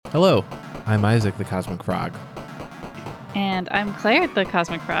Hello, I'm Isaac the Cosmic Frog. And I'm Claire the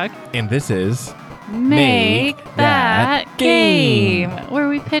Cosmic Frog. And this is Make That Game, where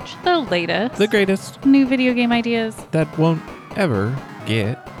we pitch the latest, the greatest new video game ideas that won't ever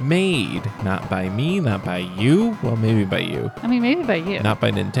get made. Not by me, not by you. Well, maybe by you. I mean, maybe by you. Not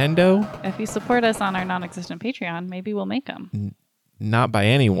by Nintendo. If you support us on our non-existent Patreon, maybe we'll make them. Not by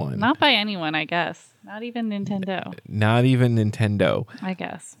anyone. Not by anyone, I guess. Not even Nintendo. Not even Nintendo. I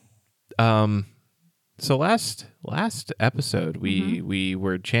guess. So last episode, we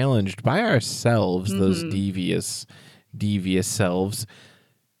were challenged by ourselves, those devious selves.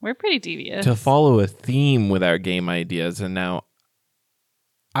 We're pretty devious. To follow a theme with our game ideas. And now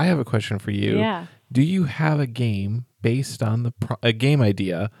I have a question for you. Yeah. Do you have a game based on a game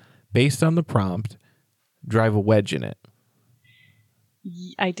idea based on the prompt, drive a wedge in it?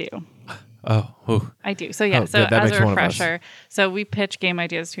 I do. Oh. I do. So yeah, that as makes a one of us. refresher, so we pitch game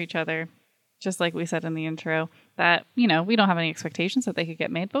ideas to each other, just like we said in the intro, that, we don't have any expectations that they could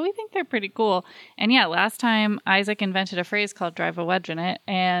get made, but we think they're pretty cool. And yeah, last time Isaac invented a phrase called drive a wedge in it,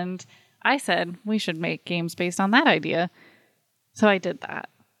 and I said we should make games based on that idea. So I did that.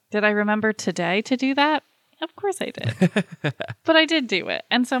 Did I remember today to do that? Of course I did. But I did do it.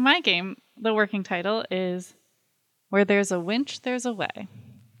 And so my game, the working title is Where There's a Winch, There's a Way.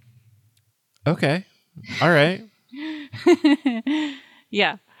 Okay. All right.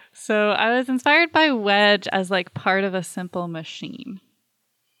 Yeah. So I was inspired by wedge as like part of a simple machine.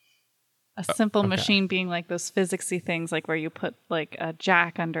 A simple machine being like those physicsy things, like where you put like a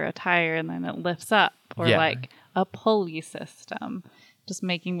jack under a tire and then it lifts up, or like a pulley system. Just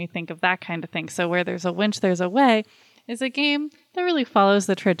making me think of that kind of thing. So Where There's a Winch, There's a Way is a game that really follows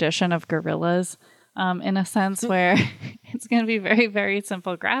the tradition of Gorillas, in a sense where it's going to be very, very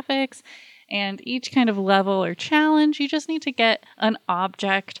simple graphics. And each kind of level or challenge, you just need to get an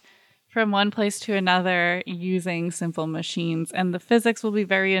object from one place to another using simple machines. And the physics will be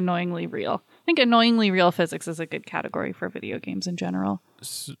very annoyingly real. I think annoyingly real physics is a good category for video games in general.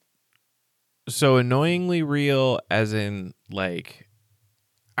 So annoyingly real as in like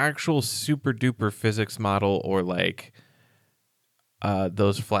actual super duper physics model, or like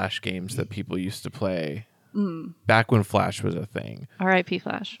those Flash games that people used to play back when Flash was a thing. R.I.P.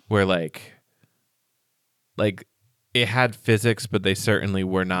 Flash. Where like it had physics, but they certainly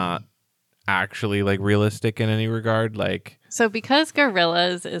were not actually like realistic in any regard. Like, so because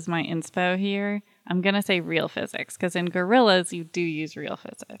Gorillas is my inspo here, I'm going to say real physics, because in Gorillas you do use real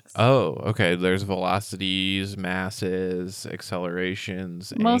physics. Oh, okay. There's velocities, masses,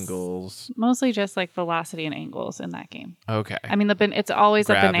 accelerations, angles. Mostly just like velocity and angles in that game. Okay. I mean, it's always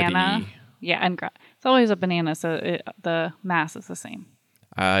Gravity. a banana. Yeah, and it's always a banana, so the mass is the same.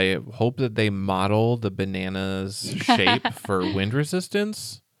 I hope that they model the banana's shape for wind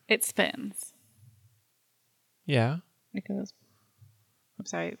resistance. It spins. Yeah. It goes. I'm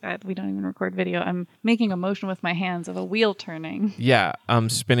sorry, we don't even record video. I'm making a motion with my hands of a wheel turning. Yeah, I'm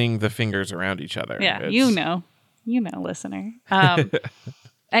spinning the fingers around each other. Yeah, listener.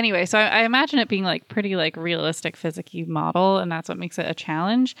 Anyway, so I imagine it being like pretty like realistic physics-y model, and that's what makes it a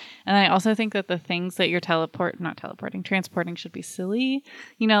challenge. And I also think that the things that you're transporting should be silly.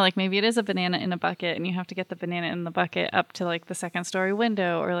 Like maybe it is a banana in a bucket and you have to get the banana in the bucket up to like the second story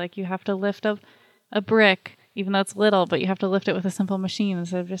window, or like you have to lift up a brick, even though it's little, but you have to lift it with a simple machine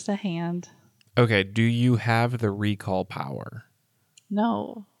instead of just a hand. Okay, do you have the recall power?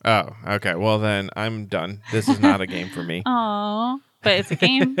 No. Oh, okay. Well, then I'm done. This is not a game for me. Aw. But it's a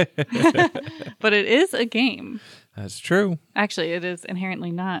game. But it is a game. That's true. Actually, it is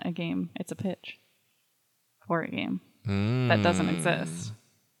inherently not a game. It's a pitch for a game that doesn't exist.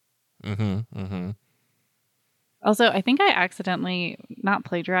 Also, I think I accidentally not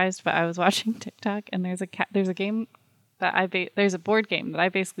plagiarized, but I was watching TikTok, and there's a game that there's a board game that I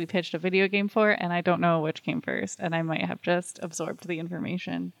basically pitched a video game for, and I don't know which came first, and I might have just absorbed the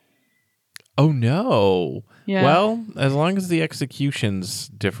information. Oh no. Yeah. Well, as long as the execution's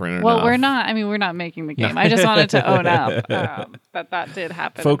different enough. Well, we're not making the game. I just wanted to own up that did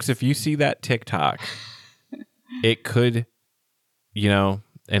happen. Folks, if you see that TikTok, it could, and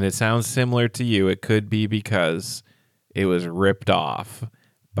it sounds similar to you, it could be because it was ripped off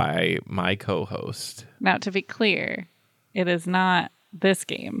by my co-host. Now, to be clear, it is not this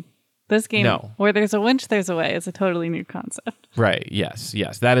game. This game, no. Where There's a Winch, There's a Way, is a totally new concept. Right. Yes.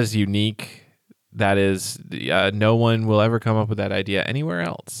 That is unique. That is, no one will ever come up with that idea anywhere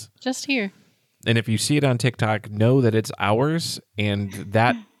else. Just here. And if you see it on TikTok, know that it's ours and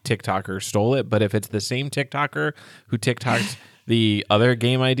that TikToker stole it. But if it's the same TikToker who TikToked the other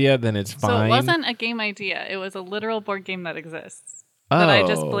game idea, then it's fine. So it wasn't a game idea. It was a literal board game that exists. that I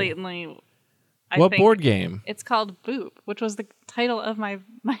just Oh. blatantly. What board game? It's called Boop, which was the title of my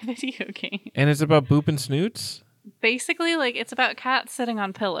video game. And it's about Boop and Snoots? Basically, like, it's about cats sitting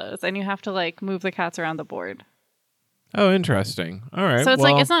on pillows, and you have to, like, move the cats around the board. Oh, interesting. All right. So it's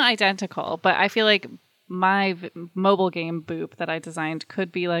like, it's not identical, but I feel like my mobile game Boop that I designed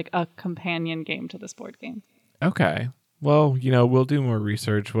could be like a companion game to this board game. Okay. Well, we'll do more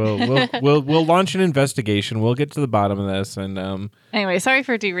research. We'll launch an investigation. We'll get to the bottom of this. And anyway, sorry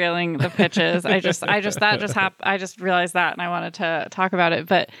for derailing the pitches. I just realized that, and I wanted to talk about it.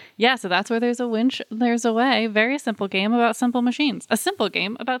 But yeah, so that's where there's a winch, there's a way. Very simple game about simple machines. A simple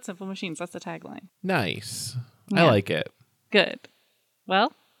game about simple machines. That's the tagline. Nice. Yeah. I like it. Good.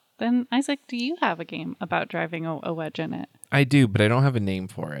 Well, then Isaac, do you have a game about driving a wedge in it? I do, but I don't have a name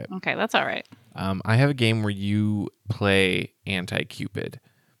for it. Okay, that's all right. I have a game where you play anti-Cupid.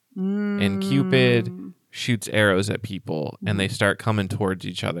 And Cupid shoots arrows at people, and they start coming towards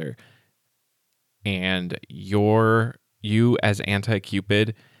each other. And you as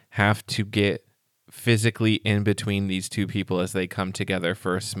anti-Cupid have to get physically in between these two people as they come together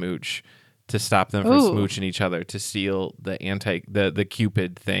for a smooch to stop them from smooching each other, to steal the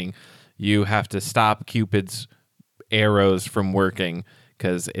Cupid thing. You have to stop Cupid's arrows from working,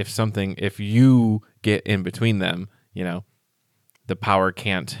 because if you get in between them, the power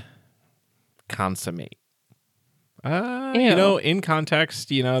can't consummate. In context,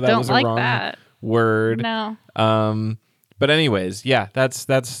 that Don't was a like wrong that word. No. But anyways, yeah, that's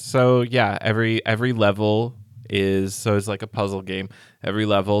so yeah, every level it's like a puzzle game. Every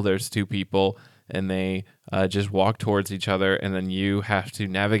level there's two people, and they just walk towards each other, and then you have to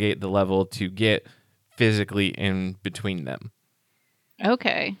navigate the level to get physically in between them.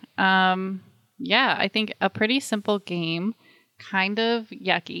 Okay. Yeah, I think a pretty simple game, kind of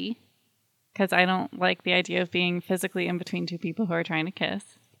yucky, because I don't like the idea of being physically in between two people who are trying to kiss.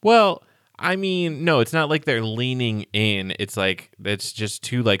 Well, I mean, no, it's not like they're leaning in. It's like it's just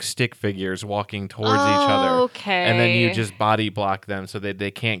two like stick figures walking towards each other. Okay. And then you just body block them so that they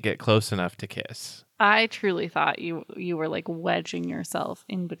can't get close enough to kiss. I truly thought you were like wedging yourself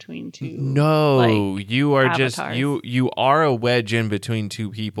in between two. No, like, you are avatars. just you are a wedge in between two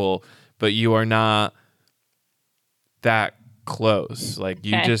people, but you are not that close. Like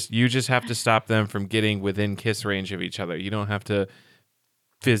you just have to stop them from getting within kiss range of each other. You don't have to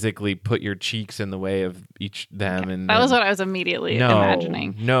physically put your cheeks in the way of each them. Okay. And that was what I was immediately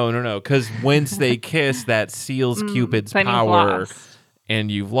imagining. No, because once they kiss, that seals Cupid's power,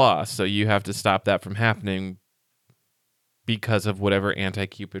 and you've lost. So you have to stop that from happening because of whatever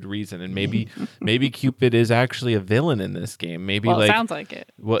anti-Cupid reason. And maybe Cupid is actually a villain in this game. Maybe it sounds like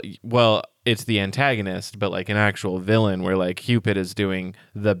it. Well, it's the antagonist, but like an actual villain where like Cupid is doing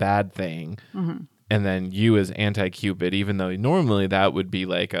the bad thing. Mm-hmm. And then you as anti-Cupid, even though normally that would be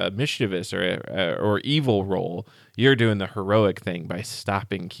like a mischievous or evil role, you're doing the heroic thing by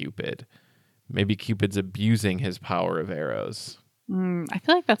stopping Cupid. Maybe Cupid's abusing his power of arrows. I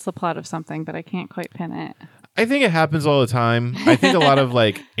feel like that's the plot of something, but I can't quite pin it. I think it happens all the time. I think a lot of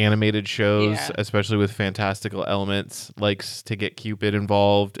like animated shows, especially with fantastical elements, likes to get Cupid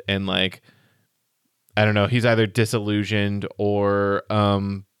involved, and like, I don't know, he's either disillusioned or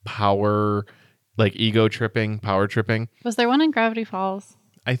power tripping. Was there one in Gravity Falls?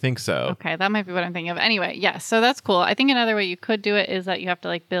 I think so. Okay, that might be what I'm thinking of. Anyway, yes, so that's cool. I think another way you could do it is that you have to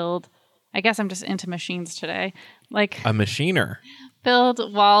like build, I guess I'm just into machines today. Like a machiner.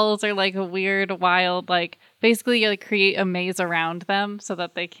 Build walls or like a weird, wild, like basically you like create a maze around them so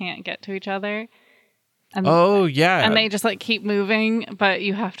that they can't get to each other. And, and they just like keep moving, but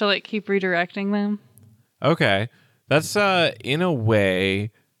you have to like keep redirecting them. Okay. That's in a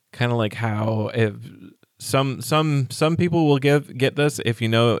way kind of like how if some people will get this, if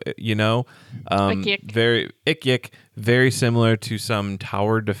very similar to some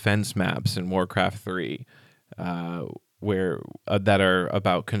tower defense maps in Warcraft 3 where that are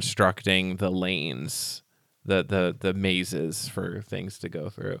about constructing the lanes, the mazes for things to go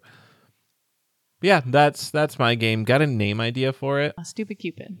through. Yeah, that's my game. Got a name idea for it? Stupid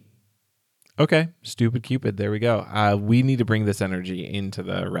Cupid. Okay, Stupid Cupid. There we go. We need to bring this energy into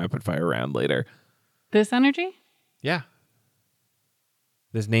the rapid fire round later. This energy? Yeah.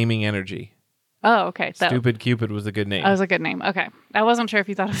 This naming energy. Oh, okay. Stupid Cupid was a good name. That was a good name. Okay. I wasn't sure if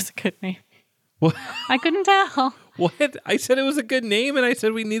you thought it was a good name. What? I couldn't tell. What? I said it was a good name, and I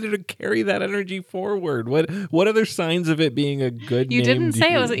said we needed to carry that energy forward. What other signs of it being a good name? You didn't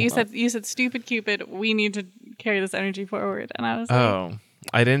say it was. You said Stupid Cupid. We need to carry this energy forward, and I was like, oh,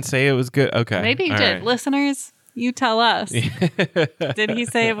 I didn't say it was good. Okay, maybe you did. Right. Listeners, you tell us. Did he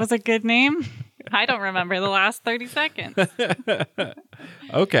say it was a good name? I don't remember the last 30 seconds.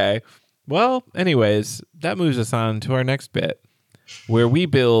 Okay. Well, anyways, that moves us on to our next bit, where we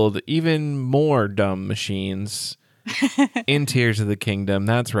build even more dumb machines in Tears of the Kingdom.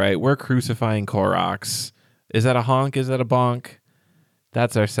 That's right. We're crucifying Koroks. Is that a honk? Is that a bonk?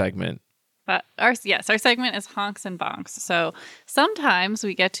 That's our segment. But our segment is Honks and Bonks. So sometimes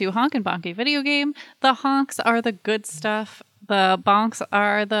we get to honk and bonk a video game. The honks are the good stuff. The bonks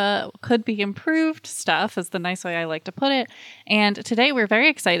are the could be improved stuff, is the nice way I like to put it. And today we're very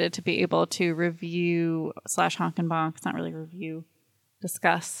excited to be able to review / honk and bonk. It's not really review,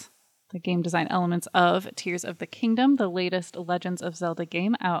 discuss the game design elements of Tears of the Kingdom, the latest Legends of Zelda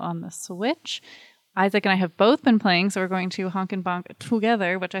game out on the Switch. Isaac and I have both been playing, so we're going to honk and bonk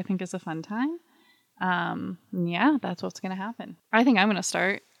together, which I think is a fun time. Yeah, that's what's going to happen. I think I'm going to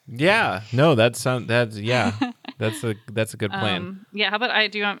start. Yeah, no, that's a good plan. Yeah, how about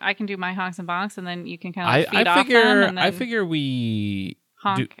I can do my honks and bonks, and then you can kind of feed off them. And then I figure we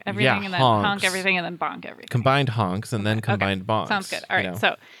honk everything, and then honk everything, and then bonk everything. Combined honks and then combined bonks. Sounds good. All right,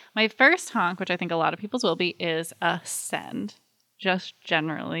 so my first honk, which I think a lot of people's will be, is ascend. Just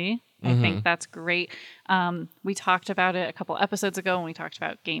generally, I think that's great. We talked about it a couple episodes ago when we talked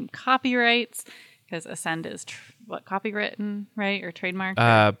about game copyrights, because Ascend is copywritten, right, or trademarked?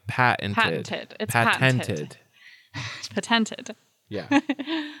 Patented. It's patented. Patented. Yeah.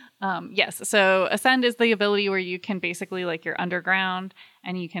 Yes. So Ascend is the ability where you can basically, like, you're underground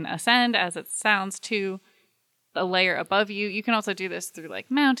and you can ascend, as it sounds, to a layer above you. You can also do this through like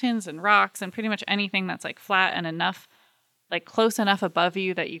mountains and rocks and pretty much anything that's like flat and enough, like close enough above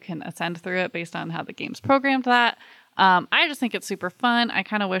you that you can ascend through it based on how the game's programmed that. I just think it's super fun. I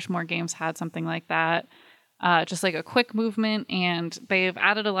kind of wish more games had something like that. Just like a quick movement, and they've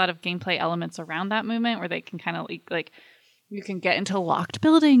added a lot of gameplay elements around that movement where they can kind of like you can get into locked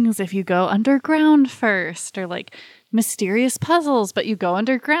buildings if you go underground first, or like mysterious puzzles, but you go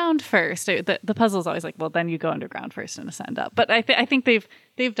underground first. The puzzle's always like, well, then you go underground first and ascend up. But I think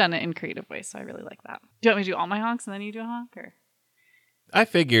they've done it in creative ways, so I really like that. Do you want me to do all my honks and then you do a honk, or? I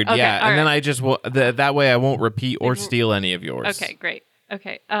figured, okay, yeah, and then I just that way I won't repeat or steal any of yours. Okay, great.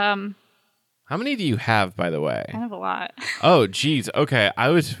 Okay. How many do you have, by the way? I have a lot. Oh, geez. Okay, I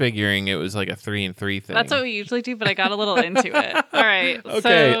was figuring it was like a 3 and 3 thing. That's what we usually do, but I got a little into it. All right.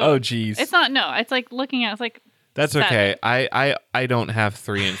 Okay. So oh, geez. It's not. No, it's like looking at. It's like. That's 7. Okay. I don't have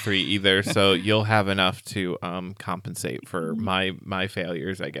 3 and 3 either, so you'll have enough to compensate for my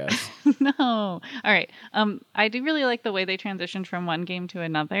failures, I guess. No. All right. I do really like the way they transitioned from one game to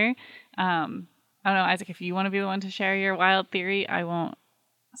another. I don't know, Isaac, if you want to be the one to share your wild theory, I won't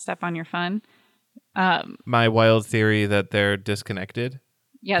step on your fun. My wild theory that they're disconnected.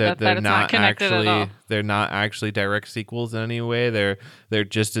 Yeah, that it's not connected actually, at all. They're not actually direct sequels in any way. They're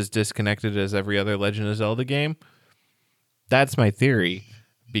just as disconnected as every other Legend of Zelda game. That's my theory,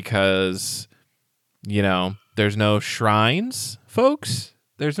 because, you know, there's no shrines, folks.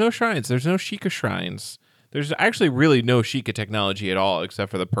 There's no shrines. There's no Sheikah shrines. There's actually really no Sheikah technology at all,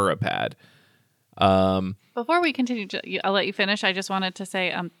 except for the Pura Pad. Before we continue, I'll let you finish. I just wanted to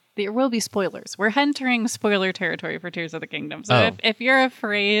say, there will be spoilers. We're entering spoiler territory for Tears of the Kingdom. So if you're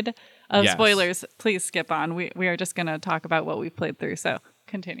afraid of spoilers, please skip on. We are just going to talk about what we've played through. So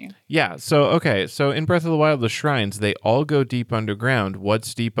continue. Yeah. So, okay. So in Breath of the Wild, the shrines, they all go deep underground.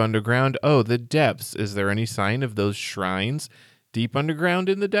 What's deep underground? Oh, the depths. Is there any sign of those shrines deep underground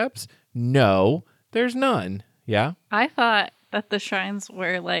in the depths? No, there's none. Yeah. I thought that the shrines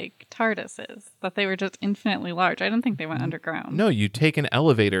were like TARDISes, that they were just infinitely large. I didn't think they went underground. No, you take an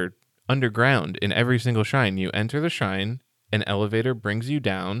elevator underground in every single shrine. You enter the shrine, an elevator brings you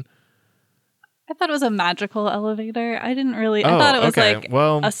down. I thought it was a magical elevator. I didn't really... I thought it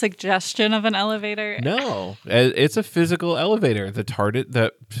was a suggestion of an elevator. No, it's a physical elevator.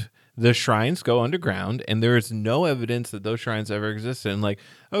 The shrines go underground, and there is no evidence that those shrines ever existed. And like,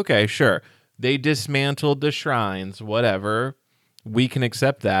 okay, sure, they dismantled the shrines, whatever. We can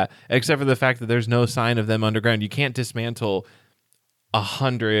accept that, except for the fact that there's no sign of them underground. You can't dismantle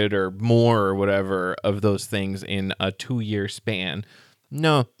 100 or more or whatever of those things in a 2-year span.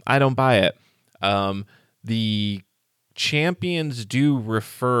 No, I don't buy it. The champions do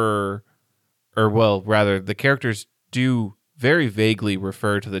refer, or well, rather, the characters do very vaguely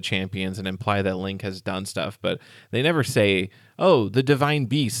refer to the champions and imply that Link has done stuff, but they never say, oh, the divine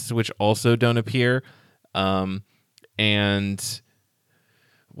beasts, which also don't appear. And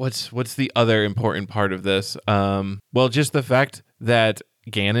what's the other important part of this? Well, just the fact that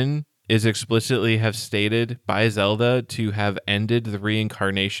Ganon is explicitly have stated by Zelda to have ended the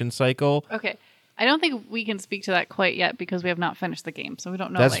reincarnation cycle. Okay. I don't think we can speak to that quite yet because we have not finished the game, so we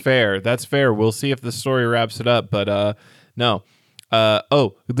don't know. That's fair. That's fair. We'll see if the story wraps it up. But no.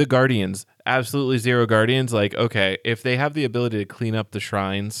 The Guardians. Absolutely zero Guardians. Like, okay, if they have the ability to clean up the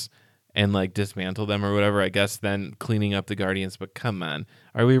shrines and like dismantle them or whatever, I guess then cleaning up the Guardians. But come on,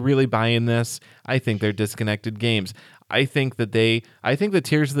 are we really buying this? I think they're disconnected games. I think that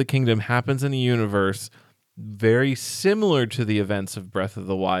Tears of the Kingdom happens in a universe very similar to the events of Breath of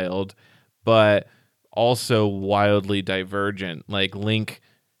the Wild, but also wildly divergent. Like Link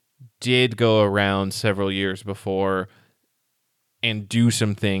did go around several years before and do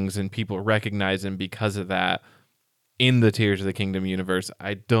some things, and people recognize him because of that. In the Tears of the Kingdom universe,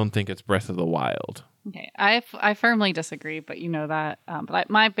 I don't think it's Breath of the Wild. Okay, I firmly disagree, but you know that.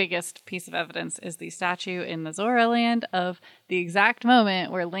 My biggest piece of evidence is the statue in the Zora land of the exact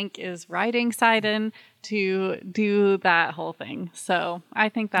moment where Link is riding Sidon to do that whole thing. So I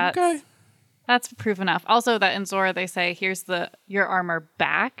think that's proof enough. Also, that in Zora they say, "Here's your armor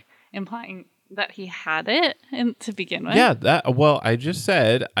back," implying that he had it to begin with. Yeah, I just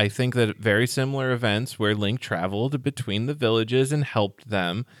said I think that very similar events where Link traveled between the villages and helped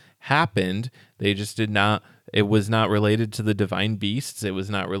them happened. They just did not. It was not related to the divine beasts. It was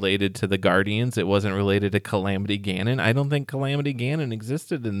not related to the Guardians. It wasn't related to Calamity Ganon. I don't think Calamity Ganon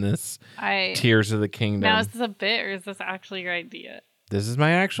existed in this Tears of the Kingdom. Now, is this a bit or is this actually your idea? This is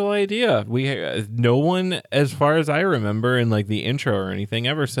my actual idea. No one, as far as I remember, in like the intro or anything,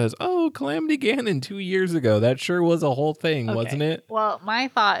 ever says, "Oh, Calamity Ganon 2 years ago." That sure was a whole thing, wasn't it? Well, my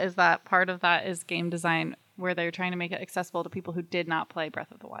thought is that part of that is game design, where they're trying to make it accessible to people who did not play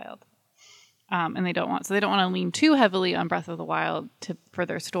Breath of the Wild, and they don't want to lean too heavily on Breath of the Wild for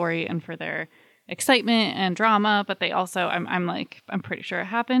their story and for their excitement and drama. But they also, I'm pretty sure it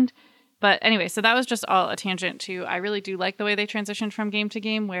happened. But anyway, so that was just all a tangent to, I really do like the way they transitioned from game to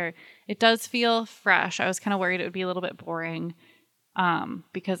game, where it does feel fresh. I was kind of worried it would be a little bit boring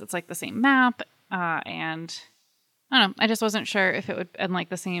because it's like the same map. And I don't know, I just wasn't sure if it would end like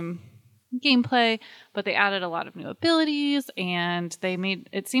the same gameplay, but they added a lot of new abilities and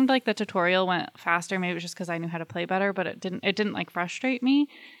it seemed like the tutorial went faster. Maybe it was just because I knew how to play better, but it didn't like frustrate me,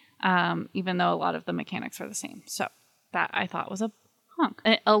 even though a lot of the mechanics are the same. So that I thought was a honk.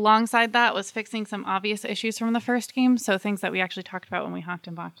 Alongside that was fixing some obvious issues from the first game. So things that we actually talked about when we honked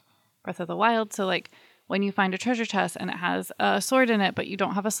and bonked Breath of the Wild. So like when you find a treasure chest and it has a sword in it, but you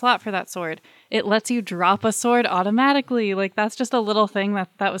don't have a slot for that sword, it lets you drop a sword automatically. Like that's just a little thing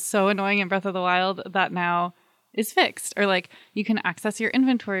that was so annoying in Breath of the Wild that now is fixed. Or like you can access your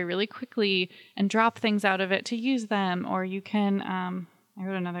inventory really quickly and drop things out of it to use them. Or you can, I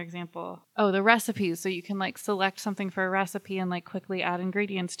wrote another example. Oh, the recipes. So you can like select something for a recipe and like quickly add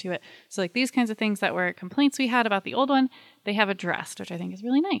ingredients to it. So like these kinds of things that were complaints we had about the old one, they have addressed, which I think is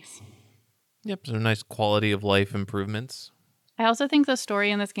really nice. Yep, some nice quality of life improvements. I also think the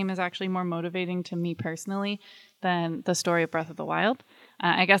story in this game is actually more motivating to me personally than the story of Breath of the Wild.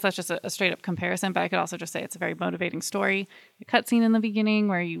 I guess that's just a straight up comparison, but I could also just say it's a very motivating story. The cutscene in the beginning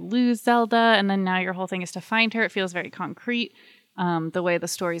where you lose Zelda and then now your whole thing is to find her. It feels very concrete. The way the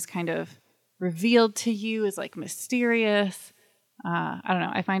story's kind of revealed to you is like mysterious. I don't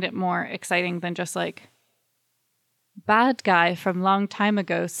know. I find it more exciting than just like bad guy from long time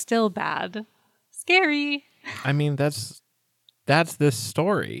ago, still bad. Scary. I mean, that's this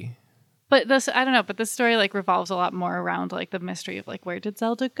story. But I don't know, but this story like revolves a lot more around like the mystery of like where did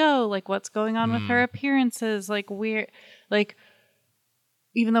Zelda go? Like what's going on with her appearances? Like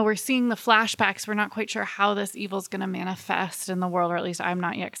even though we're seeing the flashbacks, we're not quite sure how this evil's going to manifest in the world, or at least I'm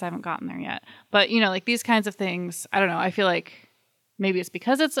not yet because I haven't gotten there yet. But, you know, like these kinds of things, I don't know. I feel like maybe it's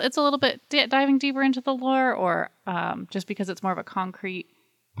because it's a little bit diving deeper into the lore, or just because it's more of a concrete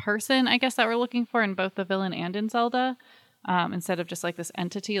person, I guess, that we're looking for in both the villain and in Zelda, instead of just like this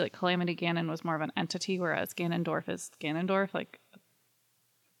entity. Like Calamity Ganon was more of an entity, whereas Ganondorf is Ganondorf, like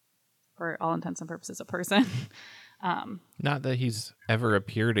for all intents and purposes, a person. Not that he's ever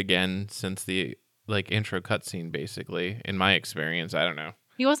appeared again since the like intro cutscene, basically, in my experience. I don't know.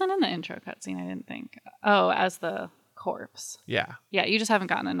 He wasn't in the intro cutscene, I didn't think. Oh, as the corpse. Yeah. Yeah, you just haven't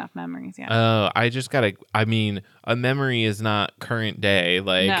gotten enough memories yet. I mean, a memory is not current day.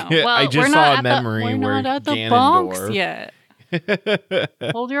 Like, no. Well, I just saw a memory we're where not at the Ganondorf... bonks yet.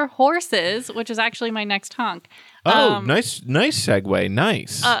 Hold your horses, which is actually my next honk. Nice segue.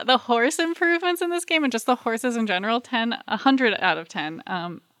 Nice. The horse improvements in this game and just the horses in general, 100 out of 10.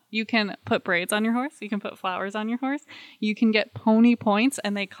 You can put braids on your horse. You can put flowers on your horse. You can get pony points,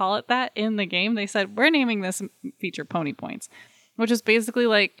 and they call it that in the game. They said, we're naming this feature pony points. which is basically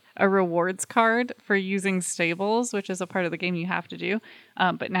like a rewards card for using stables, which is a part of the game you have to do.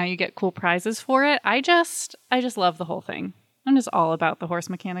 But now you get cool prizes for it. I just love the whole thing. I'm just all about the horse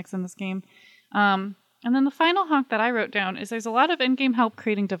mechanics in this game. And then the final honk that I wrote down is there's a lot of in-game help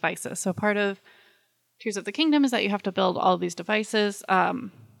creating devices. So part of Tears of the Kingdom is that you have to build all these devices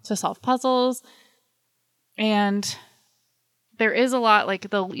to solve puzzles. And there is a lot, like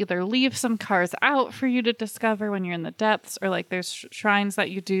they'll either leave some cars out for you to discover when you're in the depths, or like there's shrines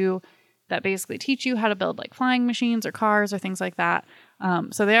that you do that basically teach you how to build like flying machines or cars or things like that.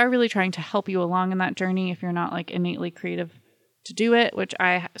 So they are really trying to help you along in that journey if you're not like innately creative to do it, which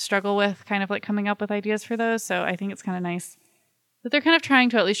I struggle with kind of like coming up with ideas for those. So I think it's kind of nice that they're kind of trying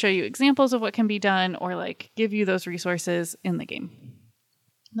to at least show you examples of what can be done or like give you those resources in the game.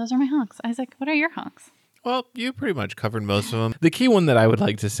 Those are my honks. Isaac, what are your honks? Well, you pretty much covered most of them. The key one that I would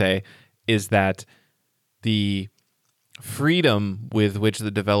like to say is that the freedom with which the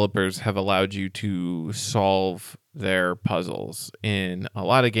developers have allowed you to solve their puzzles. In a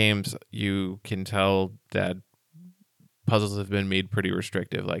lot of games, you can tell that puzzles have been made pretty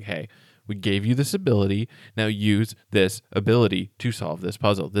restrictive. Like, hey, we gave you this ability. Now use this ability to solve this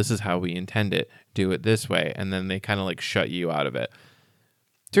puzzle. This is how we intend it. Do it this way. And then they kind of like shut you out of it.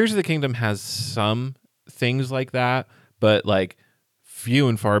 Tears of the Kingdom has some things like that, but like few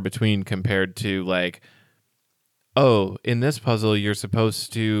and far between compared to like, oh, in this puzzle, you're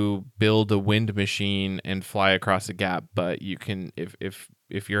supposed to build a wind machine and fly across a gap, but you can,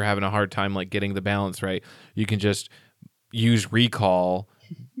 if you're having a hard time like getting the balance right, you can just use recall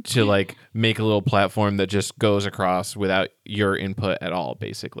to like make a little platform that just goes across without your input at all,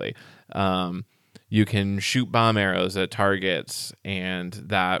 basically. You can shoot bomb arrows at targets, and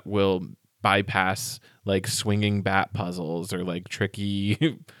that will bypass like swinging bat puzzles or like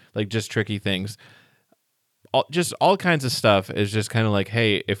tricky, like just tricky things. All kinds of stuff is just kind of like,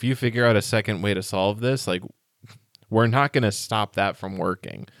 hey, if you figure out a second way to solve this, like we're not going to stop that from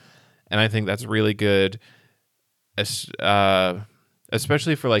working. And I think that's really good,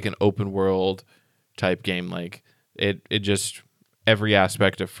 especially for like an open world type game. Like it just every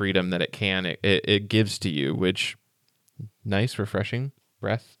aspect of freedom that it gives to you, which nice, refreshing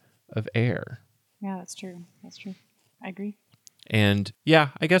breath of air. Yeah, that's true. I agree. And yeah,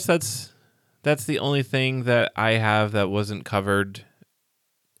 I guess that's the only thing that I have that wasn't covered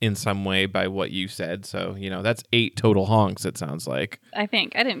in some way by what you said. So, that's 8 total honks, it sounds like. I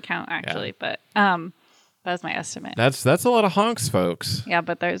think. I didn't count, actually, but that was my estimate. That's a lot of honks, folks. Yeah,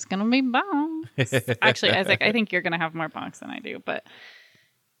 but there's going to be bonks. Actually, Isaac, I think you're going to have more bonks than I do, but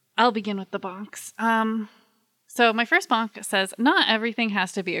I'll begin with the bonks. So my first bonk says, not everything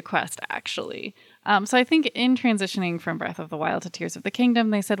has to be a quest, actually. So I think in transitioning from Breath of the Wild to Tears of the Kingdom,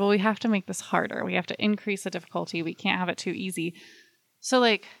 they said, well, we have to make this harder. We have to increase the difficulty. We can't have it too easy. So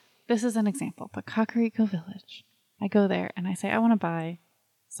like, this is an example, but Kakariko Village. I go there and I say, I want to buy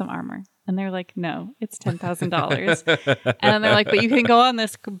some armor. And they're like, no, it's $10,000. And they're like, but you can go on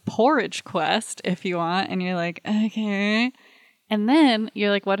this porridge quest if you want. And you're like, okay. And then you're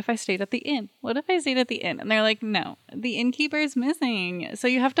like, what if I stayed at the inn? And they're like, no, the innkeeper is missing. So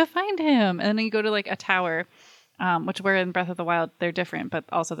you have to find him. And then you go to like a tower, which where in Breath of the Wild, they're different, but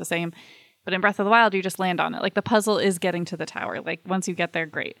also the same. But in Breath of the Wild, you just land on it. Like the puzzle is getting to the tower. Like once you get there,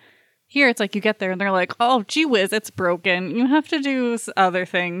 great. Here, it's like you get there and they're like, oh, gee whiz, it's broken. You have to do other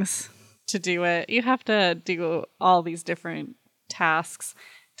things to do it. You have to do all these different tasks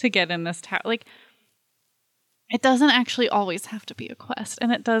to get in this tower. Like, it doesn't actually always have to be a quest,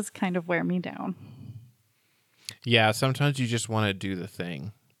 and it does kind of wear me down. Yeah, sometimes you just want to do the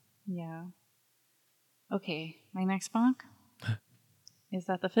thing. Yeah. Okay, my next bonk is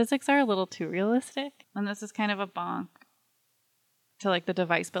that the physics are a little too realistic, and this is kind of a bonk to like the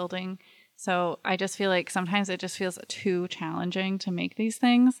device building. So I just feel like sometimes it just feels too challenging to make these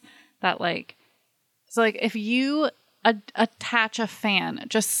things that like, so like if you attach a fan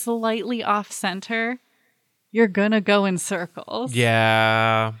just slightly off center, you're gonna go in circles.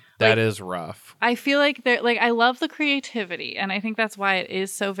 Yeah, that is rough. I feel like I love the creativity, and I think that's why it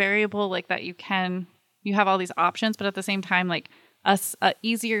is so variable, like that you have all these options, but at the same time, like a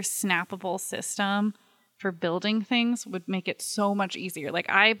easier snappable system for building things would make it so much easier. Like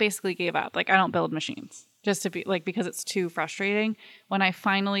I basically gave up. Like I don't build machines just to be like, because it's too frustrating. When I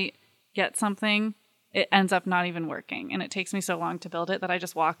finally get something, it ends up not even working. And it takes me so long to build it that I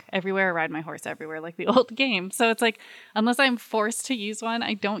just walk everywhere, ride my horse everywhere, like the old game. So it's like, unless I'm forced to use one,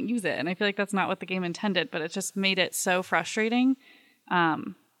 I don't use it. And I feel like that's not what the game intended, but it just made it so frustrating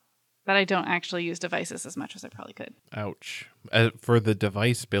that I don't actually use devices as much as I probably could. Ouch. For the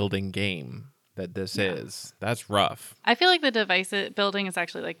device building game, that this is. That's rough. I feel like the device building is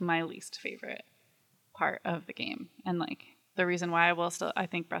actually like my least favorite part of the game. And like the reason why I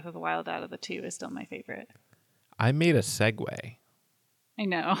think Breath of the Wild out of the two is still my favorite. I made a segue. I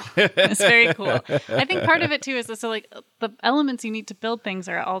know. It's very cool. I think part of it too is so like the elements you need to build things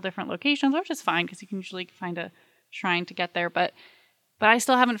are at all different locations, which is fine because you can usually find a shrine to get there. But I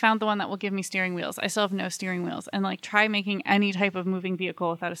still haven't found the one that will give me steering wheels. I still have no steering wheels. And like try making any type of moving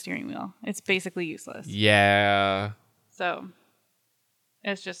vehicle without a steering wheel. It's basically useless. Yeah. So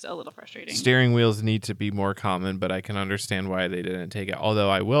it's just a little frustrating. Steering wheels need to be more common, but I can understand why they didn't take it.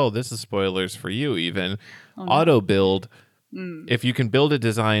 Although this is spoilers for you even. Oh, no. Auto build. If you can build a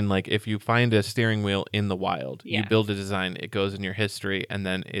design, like if you find a steering wheel in the wild, you build a design, it goes in your history, and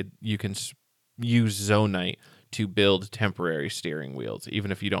then you can use Zonite to build temporary steering wheels,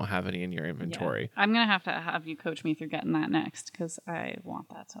 even if you don't have any in your inventory. Yeah. I'm going to have you coach me through getting that next because I want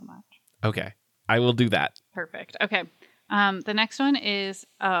that so much. Okay. I will do that. Perfect. Okay. The next one is,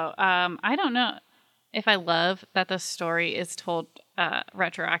 I don't know if I love that the story is told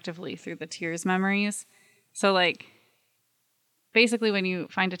retroactively through the Tears memories. So like, basically when you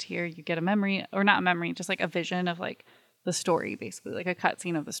find a tear, you get a memory, or not a memory, just like a vision of like the story, basically like a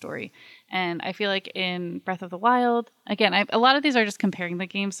cutscene of the story. And I feel like in Breath of the Wild, again, a lot of these are just comparing the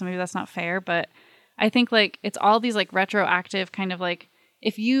games, so maybe that's not fair, but I think like it's all these like retroactive kind of like,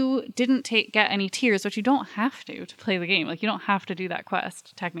 if you didn't get any tears, which you don't have to play the game, like you don't have to do that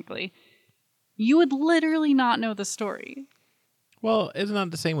quest technically, you would literally not know the story. Well, isn't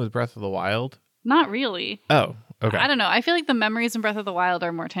that the same with Breath of the Wild? Not really. Oh, okay. I don't know. I feel like the memories in Breath of the Wild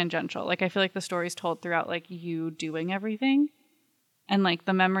are more tangential. Like I feel like the story's told throughout like you doing everything. And like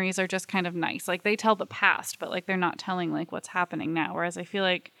the memories are just kind of nice. Like they tell the past, but like they're not telling like what's happening now. Whereas I feel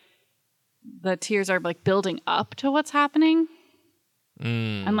like the tears are like building up to what's happening.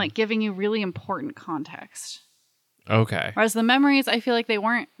 And like giving you really important context. Okay. Whereas the memories, I feel like they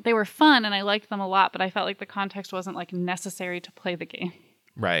were fun and I liked them a lot, but I felt like the context wasn't like necessary to play the game.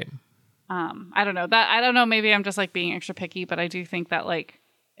 Right. I don't know. Maybe I'm just like being extra picky, but I do think that like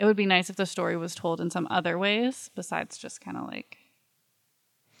it would be nice if the story was told in some other ways besides just kind of like.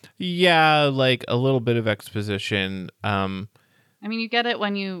 Yeah, like a little bit of exposition. I mean, you get it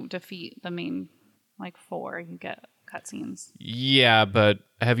when you defeat the main like 4. You get cutscenes. Yeah, but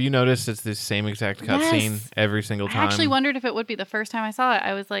have you noticed it's the same exact cutscene every single time? I actually wondered if it would be the first time I saw it.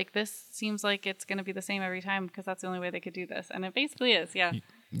 I was like, this seems like it's going to be the same every time because that's the only way they could do this, and it basically is. Yeah.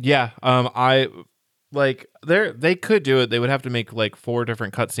 Yeah. I like they could do it. They would have to make like 4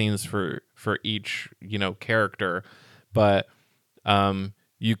 different cutscenes for each character, but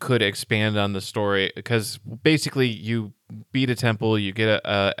you could expand on the story because basically you beat a temple, you get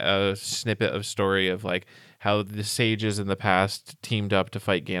a snippet of story of like how the sages in the past teamed up to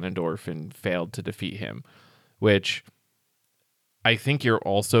fight Ganondorf and failed to defeat him, which I think you're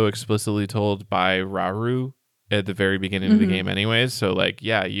also explicitly told by Rauru at the very beginning of the game anyways. So like,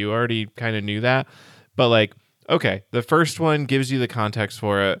 yeah, you already kind of knew that, but like, okay, the first one gives you the context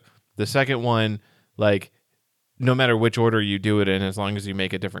for it. The second one, like, no matter which order you do it in, as long as you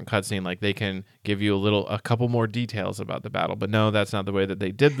make a different cutscene, like they can give you a couple more details about the battle. But no, that's not the way that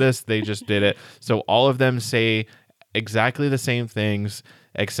they did this. They just did it. So all of them say exactly the same things,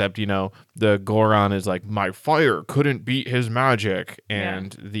 except, the Goron is like, my fire couldn't beat his magic.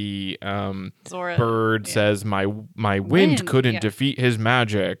 And the Zora, bird says, my wind couldn't defeat his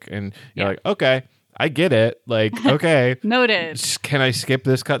magic. And you're like, okay, I get it. Like, okay. Noted. Can I skip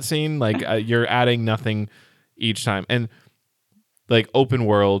this cutscene? Like, you're adding nothing each time. And like open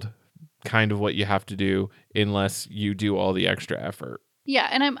world, kind of what you have to do unless you do all the extra effort. Yeah,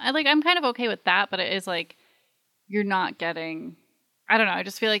 and I'm kind of okay with that, but it is like you're not getting. I don't know. I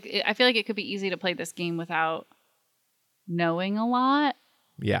just feel like it could be easy to play this game without knowing a lot.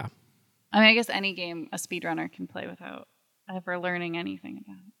 Yeah. I mean, I guess any game a speedrunner can play without ever learning anything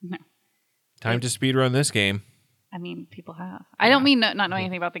about it. No. Time to speedrun this game. I mean, people have. I don't mean not knowing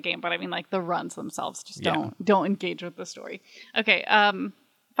anything about the game, but I mean like the runs themselves just don't engage with the story. Okay,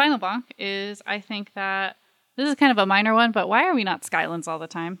 final bonk is I think that this is kind of a minor one, but why are we not Skylands all the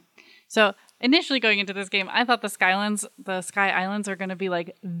time? So initially going into this game, I thought the Sky Islands are going to be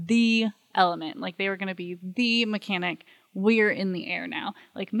like the element, like they were going to be the mechanic. We're in the air now.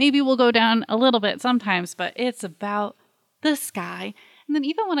 Like maybe we'll go down a little bit sometimes, but it's about the sky. And then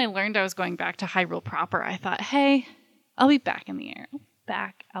even when I learned I was going back to Hyrule proper, I thought, hey, I'll be back in the air,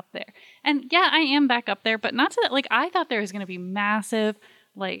 back up there. And yeah, I am back up there, but not to that. Like I thought there was going to be massive,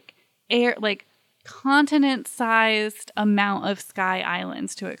 like air, like continent-sized amount of sky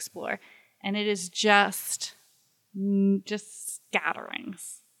islands to explore, and it is just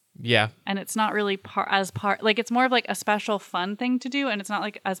scatterings. Yeah. And it's not really like it's more of like a special fun thing to do, and it's not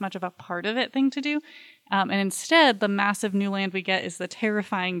like as much of a part of it thing to do. And instead, the massive new land we get is the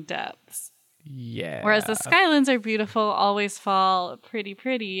terrifying depths. Yeah. Whereas the Skylands are beautiful, always fall,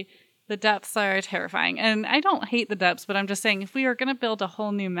 pretty. The depths are terrifying. And I don't hate the depths, but I'm just saying if we are going to build a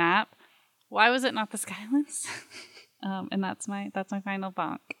whole new map, why was it not the Skylands? And that's my final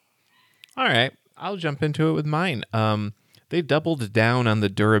bonk. All right. I'll jump into it with mine. They doubled down on the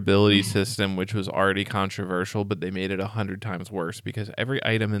durability system, which was already controversial, but they made it 100 times worse because every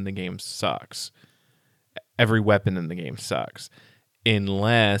item in the game sucks. Every weapon in the game sucks.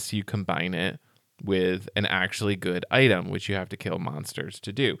 Unless you combine it with an actually good item, which you have to kill monsters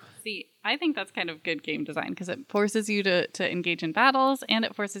to do. See, I think that's kind of good game design because it forces you to engage in battles and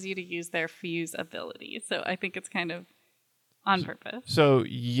it forces you to use their fuse ability. So I think it's kind of on purpose. So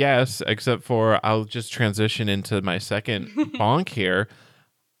yes, except for I'll just transition into my second bonk here.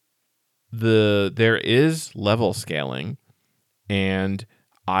 There is level scaling, and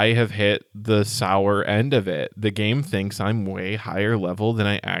I have hit the sour end of it. The game thinks I'm way higher level than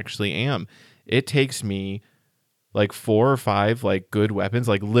I actually am. It takes me like 4 or 5 like good weapons,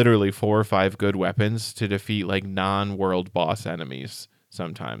 like literally 4 or 5 good weapons to defeat like non-world boss enemies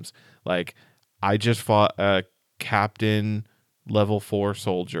sometimes. Like I just fought a captain level 4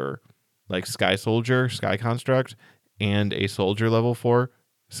 soldier, like sky soldier, sky construct, and a soldier level 4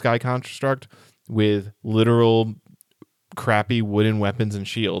 sky construct with literal crappy wooden weapons and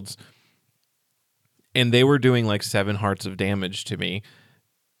shields. And they were doing like 7 hearts of damage to me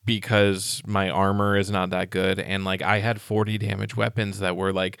because my armor is not that good. And like I had 40 damage weapons that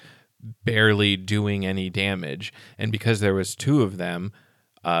were like barely doing any damage. And because there was 2 of them,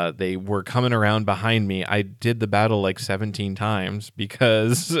 they were coming around behind me. I did the battle like 17 times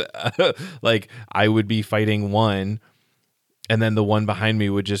because like I would be fighting one and then the one behind me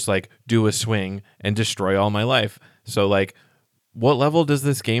would just like do a swing and destroy all my life. So like, what level does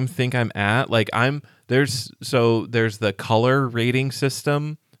this game think I'm at? Like there's the color rating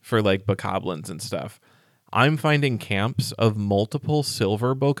system for like bokoblins and stuff. I'm finding camps of multiple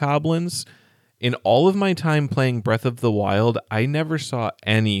silver bokoblins. In all of my time playing Breath of the Wild, I never saw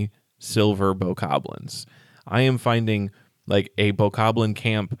any silver bokoblins. I am finding like a bokoblin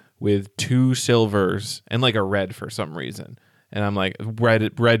camp with 2 silvers and like a red for some reason. And I'm like,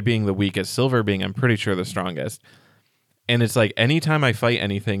 red being the weakest, silver being, I'm pretty sure, the strongest. And it's like anytime I fight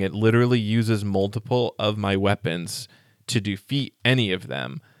anything, it literally uses multiple of my weapons to defeat any of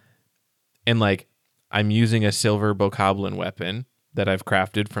them. And like, I'm using a silver bokoblin weapon that I've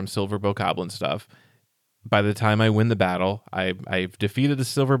crafted from silver bokoblin stuff. By the time I win the battle, I've defeated the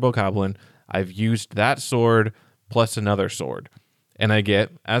silver bokoblin. I've used that sword plus another sword. And I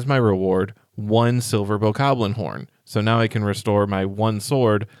get, as my reward, 1 silver bokoblin horn. So now I can restore my 1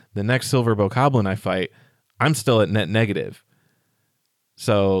 sword. The next silver bokoblin I fight, I'm still at net negative.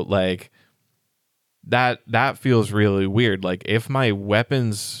 So like that feels really weird. Like if I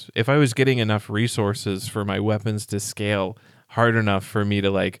was getting enough resources for my weapons to scale hard enough for me to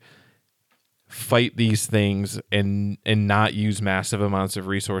like fight these things and not use massive amounts of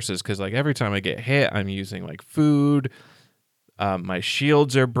resources, because like every time I get hit, I'm using like food. My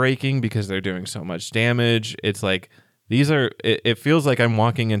shields are breaking because they're doing so much damage. It's like it feels like I'm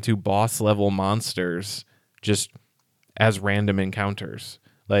walking into boss level monsters just as random encounters.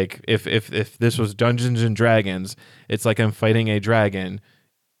 Like if this was Dungeons and Dragons, it's like I'm fighting a dragon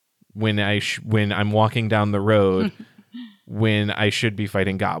when I'm walking down the road when I should be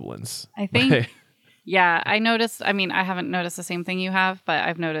fighting goblins. I think yeah, I noticed, I mean, I haven't noticed the same thing you have, but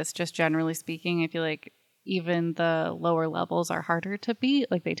I've noticed just generally speaking, I feel like even the lower levels are harder to beat.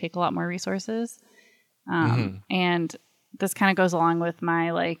 Like they take a lot more resources. And this kind of goes along with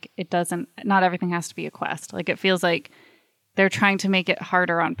my, like, not everything has to be a quest. Like it feels like they're trying to make it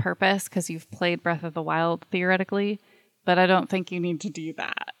harder on purpose because you've played Breath of the Wild theoretically, but I don't think you need to do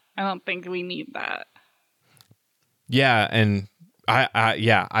that. I don't think we need that. Yeah. And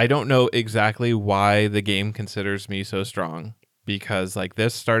I don't know exactly why the game considers me so strong, because like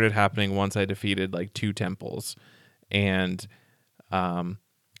this started happening once I defeated like 2 temples. And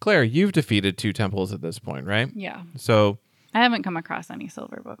Claire, you've defeated 2 temples at this point, right? Yeah. So I haven't come across any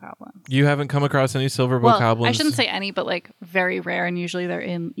silver bokoblins. You haven't come across any silver bokoblins? I shouldn't say any, but like very rare, and usually they're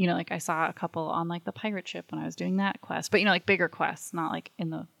in, like I saw a couple on like the pirate ship when I was doing that quest, but like bigger quests, not like in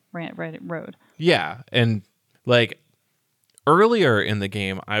the road. Yeah, and like earlier in the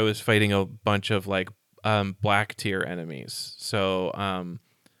game, I was fighting a bunch of like black tier enemies. So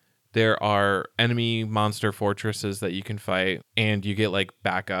there are enemy monster fortresses that you can fight, and you get like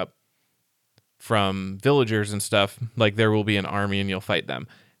backup from villagers and stuff. Like there will be an army and you'll fight them.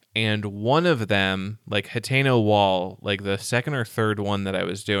 And one of them, like Hateno Wall, like the second or third one that I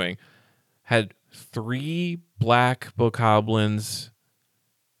was doing, had 3 black bokoblins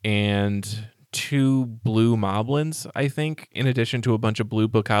and 2 blue moblins, I think, in addition to a bunch of blue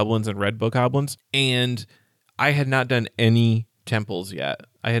bokoblins and red bokoblins. And I had not done any temples yet.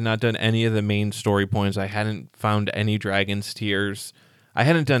 I had not done any of the main story points. I hadn't found any dragon's tears. I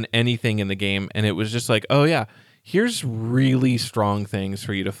hadn't done anything in the game, and it was just like, oh yeah, here's really strong things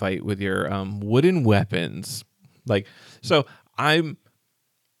for you to fight with your wooden weapons. Like, so I'm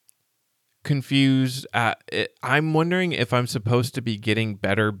confused. I'm wondering if I'm supposed to be getting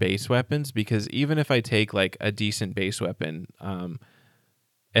better base weapons, because even if I take like a decent base weapon and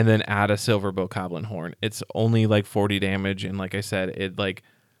then add a silver bokoblin horn, it's only like 40 damage, and like I said,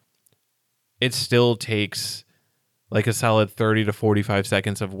 it still takes like a solid 30 to 45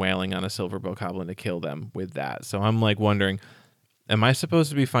 seconds of wailing on a silver bokoblin to kill them with that. So I'm like wondering, am I supposed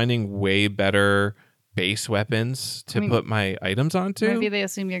to be finding way better base weapons to put my items onto? Maybe they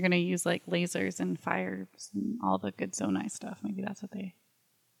assume you're going to use like lasers and fires and all the good Zonai stuff. Maybe that's what they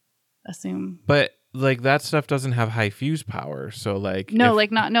assume. But like that stuff doesn't have high fuse power, so like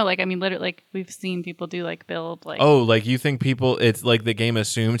literally, like we've seen people do like build like like you think people, it's like the game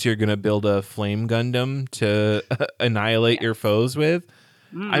assumes you're gonna build a flame Gundam to annihilate your foes with.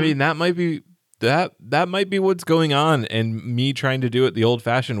 I mean, that might be what's going on, and me trying to do it the old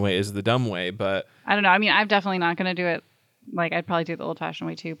fashioned way is the dumb way. But I don't know. I mean, I'm definitely not gonna do it. Like, I'd probably do it the old fashioned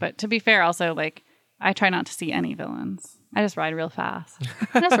way too. But to be fair, also, like, I try not to see any villains. I just ride real fast.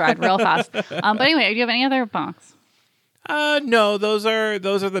 But anyway, do you have any other bonks? No, those are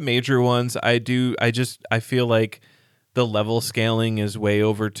the major ones. I feel like the level scaling is way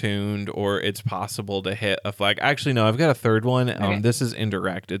overtuned, or it's possible to hit a flag. Actually, no, I've got a third one. Okay. This is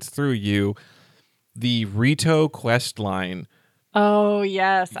indirect. It's through you. The Rito quest line. Oh,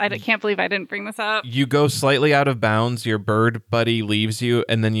 yes. I can't believe I didn't bring this up. You go slightly out of bounds, your bird buddy leaves you,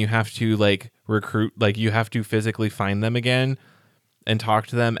 and then you have to like recruit, like you have to physically find them again and talk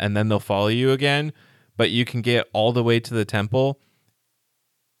to them, and then they'll follow you again. But you can get all the way to the temple,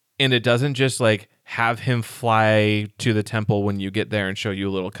 and it doesn't just like have him fly to the temple when you get there and show you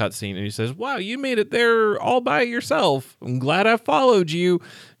a little cutscene, and he says, wow, you made it there all by yourself. I'm glad I followed you.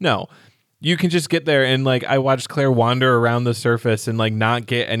 No. You can just get there, and like I watched Claire wander around the surface and like not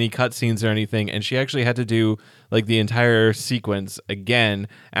get any cutscenes or anything, and she actually had to do like the entire sequence again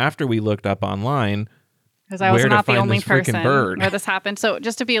after we looked up online. Because I was not the only person bird. where this happened. So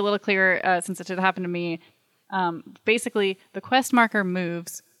just to be a little clearer, since it did happen to me, basically the quest marker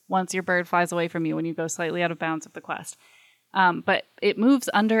moves once your bird flies away from you when you go slightly out of bounds of the quest. But it moves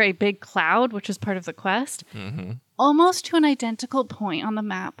under a big cloud, which is part of the quest, almost to an identical point on the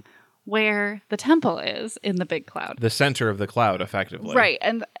map where the temple is in the big cloud. The center of the cloud, effectively. Right,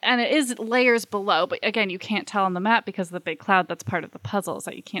 and it is layers below, but again, you can't tell on the map because of the big cloud. That's part of the puzzle, is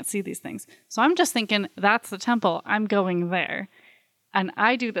that you can't see these things. So I'm just thinking, that's the temple. I'm going there. And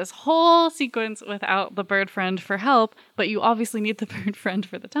I do this whole sequence without the bird friend for help, but you obviously need the bird friend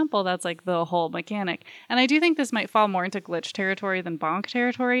for the temple. That's like the whole mechanic. And I do think this might fall more into glitch territory than bonk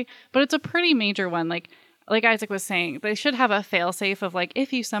territory, but it's a pretty major one. Like Isaac was saying, they should have a failsafe of like,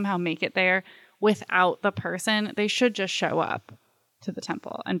 if you somehow make it there without the person, they should just show up to the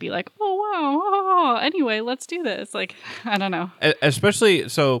temple and be like, oh, wow. Anyway, let's do this. Like, I don't know. Especially,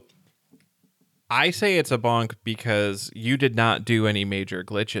 so I say it's a bonk because you did not do any major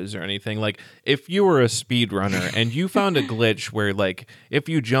glitches or anything. Like, if you were a speedrunner and you found a glitch where like, if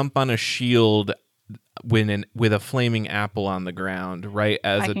you jump on a shield with a flaming apple on the ground right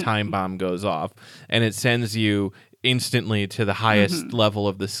as a time bomb goes off, and it sends you instantly to the highest level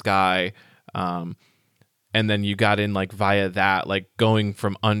of the sky, and then you got in like via that, like going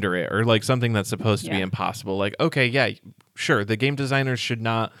from under it, or like something that's supposed to be impossible, like, okay, yeah, sure, the game designers should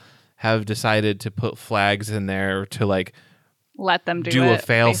not have decided to put flags in there to like let them do a it,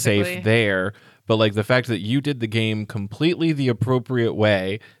 fail basically. safe there. But like the fact that you did the game completely the appropriate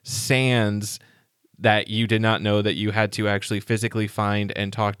way, sans that you did not know that you had to actually physically find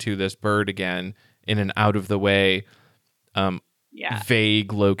and talk to this bird again in an out of the way,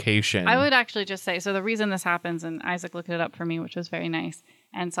 vague location. I would actually just say, so the reason this happens, and Isaac looked it up for me, which was very nice,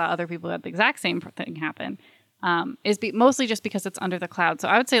 and saw other people who had the exact same thing happen, is mostly just because it's under the cloud. So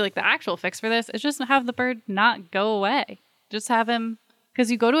I would say like the actual fix for this is just have the bird not go away. Just have him,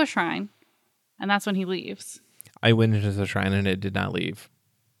 because you go to a shrine, and that's when he leaves. I went into the shrine and it did not leave.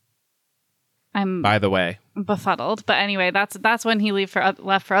 I'm, by the way, befuddled. But anyway, that's when he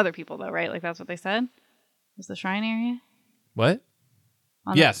left for other people, though, right? Like that's what they said. Was the shrine area? What?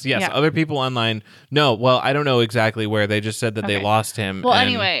 Yes. Yeah. Other people online. No, well, I don't know exactly where. They just said that they lost him. Well,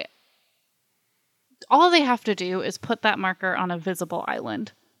 anyway, all they have to do is put that marker on a visible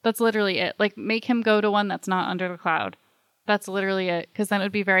island. That's literally it. Like, make him go to one that's not under the cloud. That's literally it. Because then it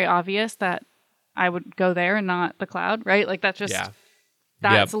would be very obvious that I would go there and not the cloud, right? Like, that's just... Yeah.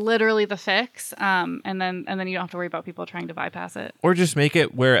 That's literally the fix, and then you don't have to worry about people trying to bypass it. Or just make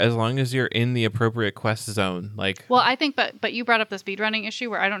it where as long as you're in the appropriate quest zone, like. Well, I think, but you brought up the speedrunning issue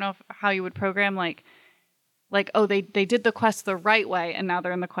where I don't know how you would program like oh they did the quest the right way and now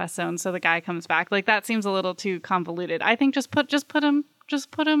they're in the quest zone, so the guy comes back. Like that seems a little too convoluted. I think just put him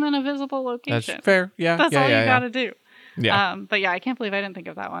in a visible location. That's fair. Yeah, that's all you gotta do. Yeah. But yeah, I can't believe I didn't think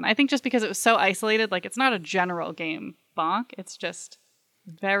of that one. I think just because it was so isolated, like it's not a general game bonk. It's just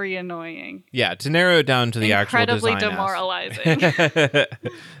very annoying. Yeah, to narrow it down to the actual design. Incredibly demoralizing.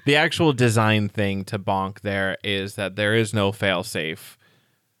 The actual design thing to bonk there is that there is no fail-safe.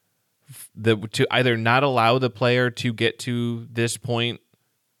 To either not allow the player to get to this point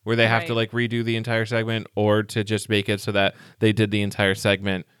where they have to like redo the entire segment, or to just make it so that they did the entire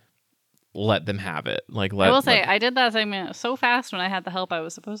segment, let them have it. Like, I will say, I did that segment so fast when I had the help I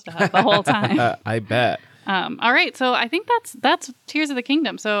was supposed to have the whole time. I bet. All right, so I think that's Tears of the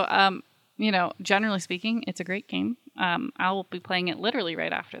Kingdom. So, generally speaking, it's a great game. I will be playing it literally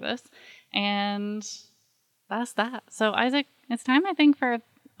right after this, and that's that. So, Isaac, it's time, I think, for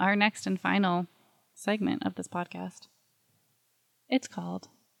our next and final segment of this podcast. It's called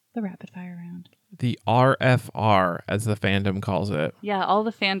the Rapid Fire Round. The RFR, as the fandom calls it. Yeah, all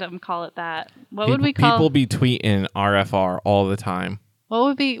the fandom call it that. What would we call... People be tweeting RFR all the time. What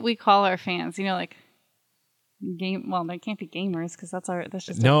would we call our fans? Like... Well, they can't be gamers because that's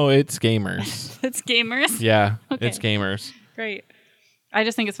just it's gamers. It's gamers. Yeah, okay. It's gamers. Great. I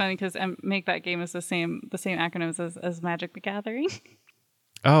just think it's funny because Make That Game is the same acronyms as Magic the Gathering.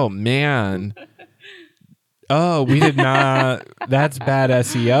 Oh man. Oh, we did not. That's bad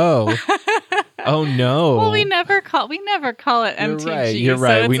SEO. Oh no. Well, we never call it MTG. You're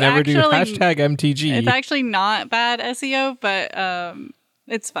right. So we never do hashtag MTG. It's actually not bad SEO, but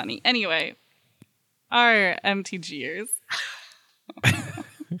it's funny. Anyway. Our MTGers.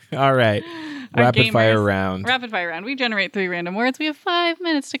 All right. Rapid fire round. We generate 3 random words. We have 5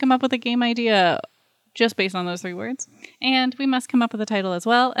 minutes to come up with a game idea just based on those 3 words. And we must come up with a title as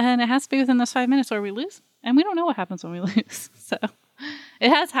well. And it has to be within those 5 minutes or we lose. And we don't know what happens when we lose. So it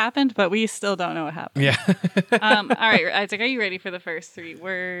has happened, but we still don't know what happened. Yeah. All right, Isaac, are you ready for the first 3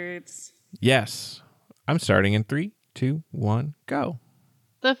 words? Yes. I'm starting in 3, 2, 1, go.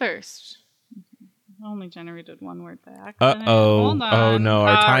 The first. Only generated 1 word by accident. Uh-oh. Hold on. Oh, no.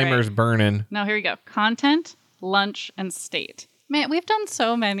 Our timer's burning. No, here we go. Content, lunch, and state. Man, we've done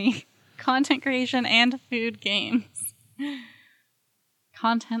so many content creation and food games.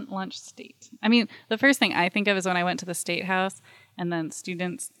 Content, lunch, state. I mean, the first thing I think of is when I went to the State House and then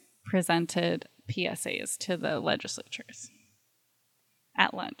students presented PSAs to the legislatures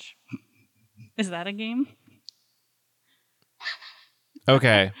at lunch. Is that a game?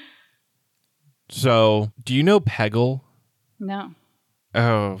 Okay. So, do you know Peggle? No.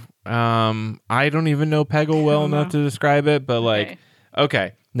 Oh, I don't even know Peggle well enough to describe it, but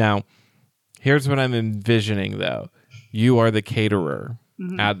okay. Now, here's what I'm envisioning, though. You are the caterer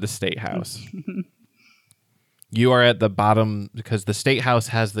at the State House. You are at the bottom because the State House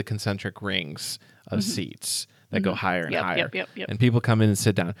has the concentric rings of seats that go higher and higher. Yep. And people come in and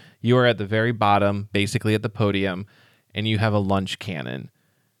sit down. You are at the very bottom, basically at the podium, and you have a lunch cannon.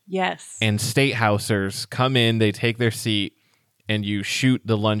 Yes. And State Housers come in, they take their seat, and you shoot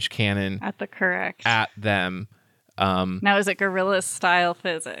the lunch cannon at them. Now, is it guerrilla style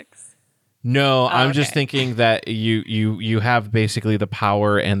physics? No, I'm just thinking that you have basically the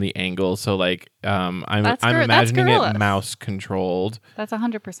power and the angle. So like I'm imagining it mouse controlled. That's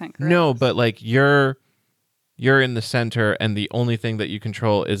 100% correct. No, but like you're in the center, and the only thing that you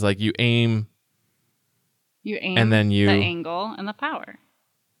control is like you aim, and then the angle and the power.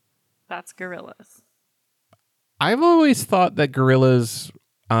 That's gorillas. I've always thought that gorillas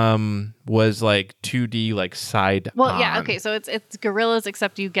was like 2D, like side. Well, yeah, okay. So it's gorillas,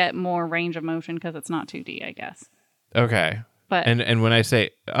 except you get more range of motion because it's not 2D, I guess. Okay. But and when I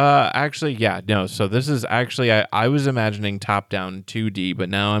say actually, yeah, no. So this is actually I was imagining top down 2D, but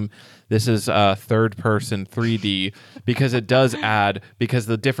now this is third person 3D because it does add, because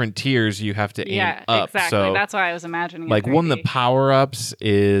the different tiers you have to aim up. Yeah, exactly. So, that's why I was imagining. Like one of the power ups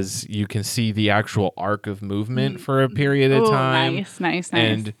is you can see the actual arc of movement for a period of time. Nice.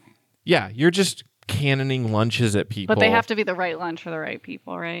 And yeah, you're just cannoning lunches at people. But they have to be the right lunch for the right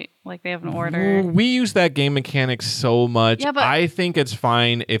people, right? Like they have an order. We use that game mechanic so much. Yeah, but I think it's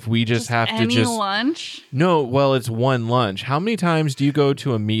fine if we just have to any lunch. No, well, it's one lunch. How many times do you go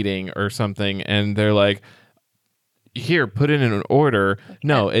to a meeting or something and they're like, "Here, put it in an order."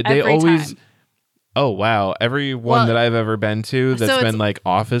 No, they always. Time. Oh wow! Every one that I've ever been to that's been like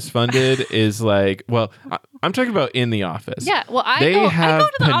office funded is like, well, I'm talking about in the office. Yeah, well, they have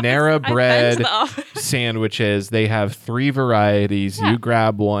Panera Bread the sandwiches. They have 3 varieties. Yeah. You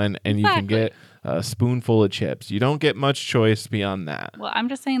grab one and you can get a spoonful of chips. You don't get much choice beyond that. Well, I'm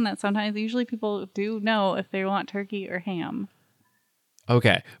just saying that usually people do know if they want turkey or ham.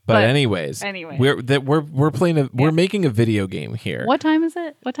 Okay, but anyways, we're playing we're making a video game here. What time is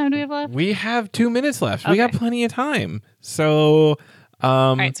it? What time do we have left? We have 2 minutes left. Okay. We got plenty of time. So,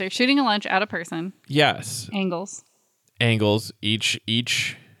 all right. So you're shooting a lunch at a person. Yes. Angles.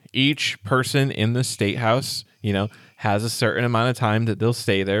 Each person in the state house, has a certain amount of time that they'll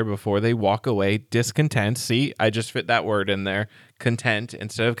stay there before they walk away discontent. See, I just fit that word in there. Content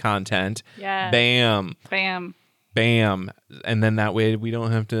instead of content. Yeah. Bam. And then that way we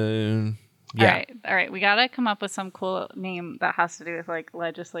don't have to. Yeah. All right. We got to come up with some cool name that has to do with like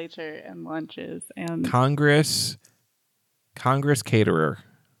legislature and lunches and Congress caterer.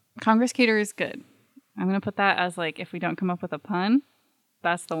 Congress caterer is good. I'm going to put that as like, if we don't come up with a pun,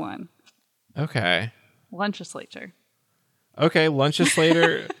 that's the one. Okay. Luncheslature. Okay.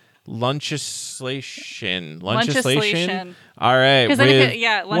 Luncheslator. Luncheslation. All right. With 1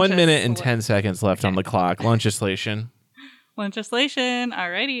 minute and 10 seconds left on the clock. Luncheslation.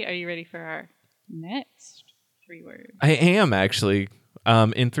 Alrighty. Are you ready for our next 3 words? I am actually.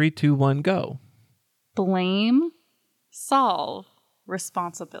 In 3, 2, 1, go. Blame, solve,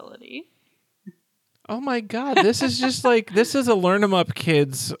 responsibility. Oh my God. This is just like, this is a Learn 'em Up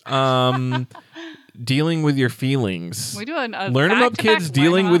Kids dealing with your feelings. We do a Learn 'em Up Kids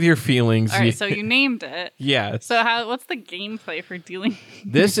dealing with your feelings. All right, so you named it. Yeah. So what's the gameplay for dealing?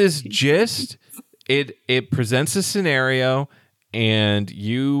 This is just it presents a scenario and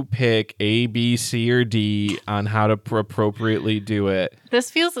you pick A, B, C, or D on how to appropriately do it. This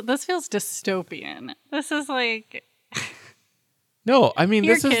feels dystopian. This is like no, I mean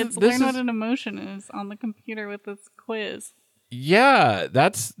this learn what an emotion is on the computer with this quiz. Yeah,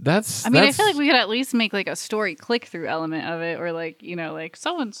 that's. I mean, I feel like we could at least make like a story click-through element of it, or like like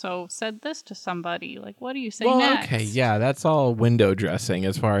so and so said this to somebody. Like, what do you say next? Okay, yeah, that's all window dressing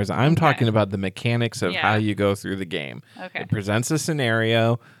as far as I'm talking about the mechanics of how you go through the game. Okay, it presents a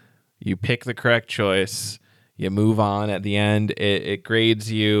scenario, you pick the correct choice, you move on. At the end, it grades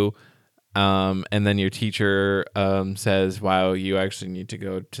you. And then your teacher says, "Wow, you actually need to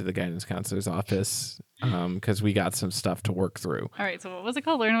go to the guidance counselor's office because we got some stuff to work through." All right. So what was it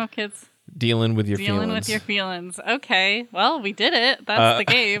called? Learn 'em Up Kids. Dealing with your feelings. Okay. Well, we did it. That's the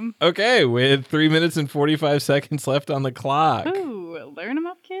game. Okay, with 3 minutes and 45 seconds left on the clock. Ooh, Learn 'em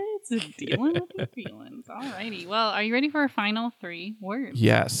Up Kids. Dealing with your feelings. All righty. Well, are you ready for our final 3 words?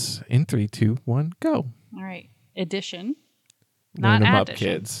 Yes. In 3, 2, 1, go. All right. Addition. Learn 'em Up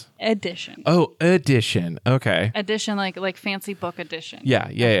Kids. Addition. Oh, addition. Okay. Addition, like fancy book edition. Yeah.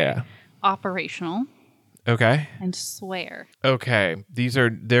 Okay. Operational. Okay. And swear. Okay.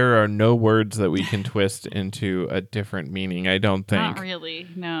 There are no words that we can twist into a different meaning, I don't think. Not really,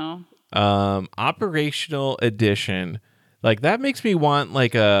 no. Operational addition. Like that makes me want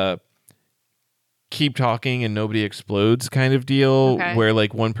like a keep talking and nobody explodes kind of deal where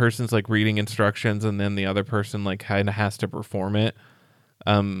like one person's like reading instructions and then the other person like kind of has to perform it.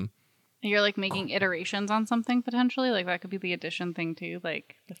 You're like making iterations on something potentially, like that could be the addition thing too,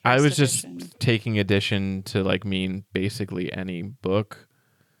 like the first I was edition. just taking addition to like mean basically any book.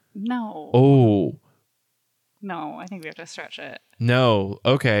 No. Oh. No, I think we have to stretch it. No.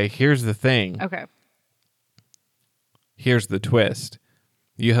 Okay, here's the thing. Okay. Here's the twist.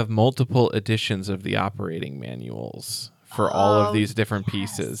 You have multiple editions of the operating manuals for all of these different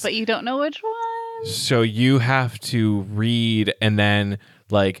pieces. But you don't know which one. So you have to read and then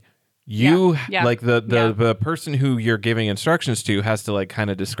like the person who you're giving instructions to has to like kind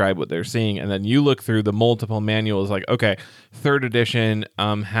of describe what they're seeing. And then you look through the multiple manuals like, okay, 3rd edition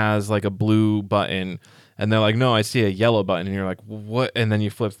has like a blue button. And they're like, no, I see a yellow button. And you're like, what? And then you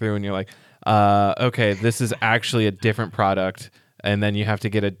flip through and you're like, okay, this is actually a different product. And then you have to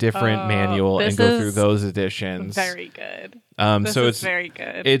get a different manual and go through those editions. Very good. It's very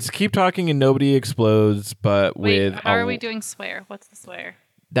good. It's keep talking and nobody explodes, but how are we doing swear? What's the swear?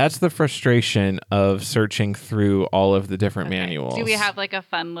 That's the frustration of searching through all of the different manuals. Do we have like a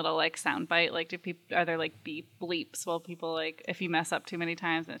fun little like sound bite? Like are there like beep bleeps while people like if you mess up too many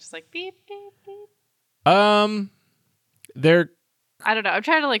times and it's just like beep beep beep? They're I don't know. I'm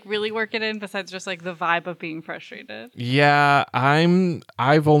trying to like really work it in besides just like the vibe of being frustrated. yeah.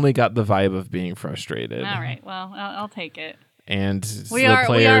 I've only got the vibe of being frustrated. All right. Well, I'll take it. And We the are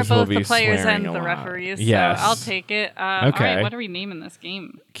players will both be the players swearing and a the lot. referees. Yes. So I'll take it. Okay. All right. What are we naming this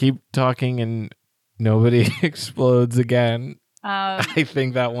game? Keep talking and nobody explodes again. I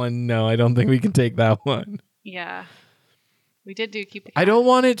think that one. No, I don't think we can take that one. Yeah. We did do keep the I don't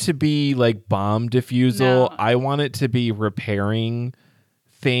want it to be like bomb defusal. No. I want it to be repairing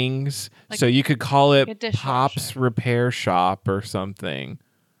things. Like so you could call it dishwasher. Pop's Repair Shop or something.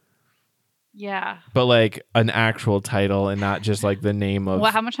 Yeah. But like an actual title and not just like the name of.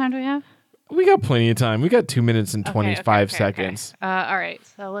 Well, how much time do we have? We got plenty of time. We got 2 minutes and 25 seconds. Okay. All right.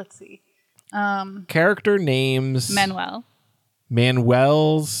 So let's see. Character names. Manuel.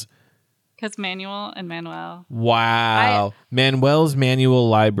 Manuel's. Because Manuel and Manuel. Wow. Manuel's Manual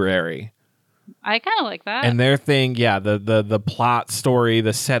Library. I kind of like that. And their thing, yeah, the plot story,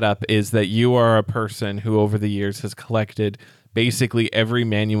 the setup is that you are a person who over the years has collected basically every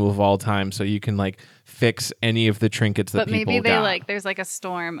manual of all time, so you can like fix any of the trinkets that people got. But maybe they like there's like a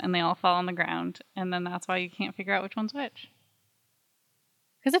storm and they all fall on the ground, and then that's why you can't figure out which one's which.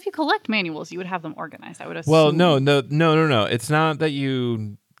 Because if you collect manuals, you would have them organized. I would assume. Well, no. It's not that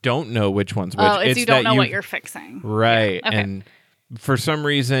you don't know which one's which. Oh, it's you don't know what you're fixing. Right. Yeah. Okay. And for some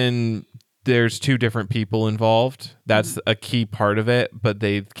reason, there's two different people involved. That's a key part of it, but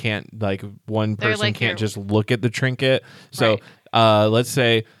they can't, like, one person like can't just look at the trinket. So let's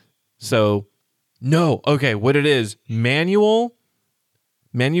say, what it is, Manuel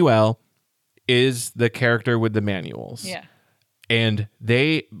is the character with the manuals. Yeah. And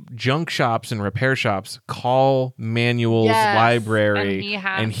junk shops and repair shops call Manuel's library,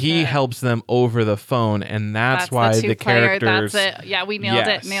 and he helps them over the phone, and that's why the characters. That's it. Yeah, we nailed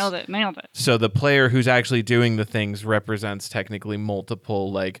it. Nailed it. So the player who's actually doing the things represents technically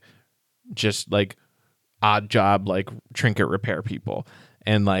multiple, like, just like odd job, like trinket repair people,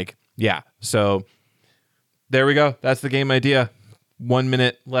 and like So there we go. That's the game idea. 1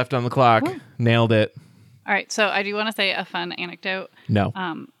 minute left on the clock. Ooh. Nailed it. All right, so I do want to say a fun anecdote. No.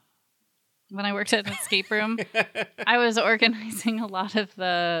 When I worked at an escape room, I was organizing a lot of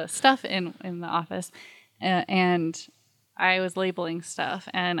the stuff in the office, and I was labeling stuff.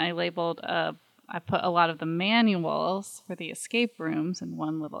 And I I put a lot of the manuals for the escape rooms in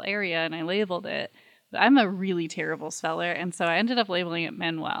one little area, and I labeled it. But I'm a really terrible speller, and so I ended up labeling it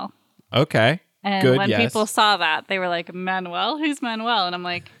Manuel. Okay. And good, when people saw that, they were like, Manuel? Who's Manuel? And I'm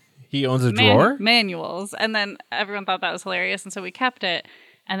like... He owns a drawer? Manuals. And then everyone thought that was hilarious. And so we kept it.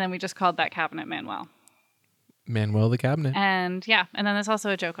 And then we just called that cabinet Manuel. Manuel the cabinet. And yeah. And then there's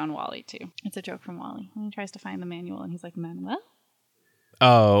also a joke on Wall-E too. It's a joke from Wall-E. When he tries to find the manual and he's like, Manuel?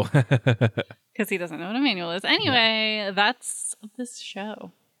 Oh. Because he doesn't know what a manual is. Anyway, that's this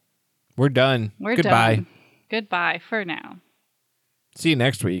show. We're done. Goodbye. Done. Goodbye for now. See you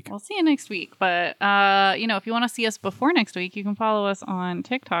next week. We'll see you next week. But, if you want to see us before next week, you can follow us on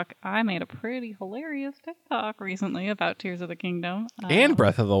TikTok. I made a pretty hilarious TikTok recently about Tears of the Kingdom. And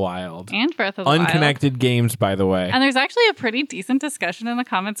Breath of the Wild. Unconnected Unconnected games, by the way. And there's actually a pretty decent discussion in the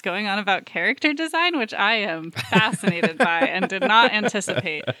comments going on about character design, which I am fascinated by and did not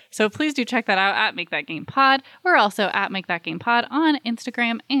anticipate. So please do check that out at Make That Game Pod. We're also at Make That Game Pod on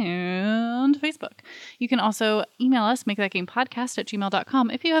Instagram and Facebook. You can also email us, makethatgamepodcast@gmail.com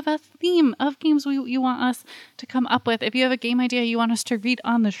if you have a theme of games you want us to come up with, if you have a game idea you want us to read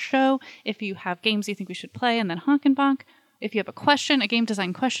on the show, if you have games you think we should play, and then Honk and Bonk. If you have a question, a game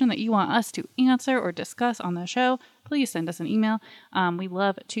design question that you want us to answer or discuss on the show, please send us an email. We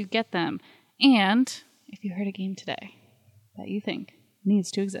love to get them. And if you heard a game today that you think needs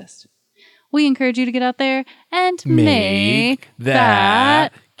to exist, we encourage you to get out there and make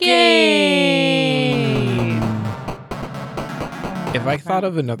that game. If I thought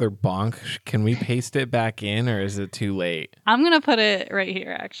of another bonk, can we paste it back in, or is it too late? I'm going to put it right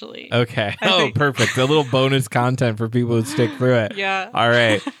here, actually. Okay. Perfect. A little bonus content for people who stick through it. Yeah. All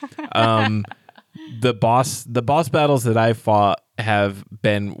right. The boss battles that I fought have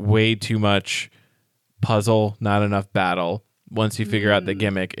been way too much puzzle, not enough battle. Once you figure out the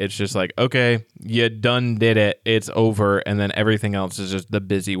gimmick, it's just like, okay, you done did it. It's over. And then everything else is just the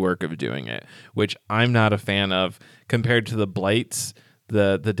busy work of doing it, which I'm not a fan of compared to the blights,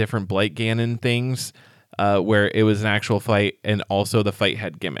 the different blight Ganon things, where it was an actual fight and also the fight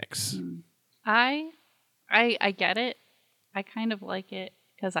had gimmicks. I get it. I kind of like it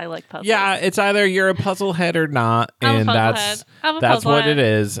because I like puzzles. Yeah, it's either you're a puzzle head or not, and that's what it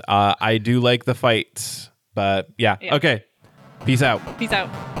is. I do like the fights, but yeah. Okay. Peace out. Peace out.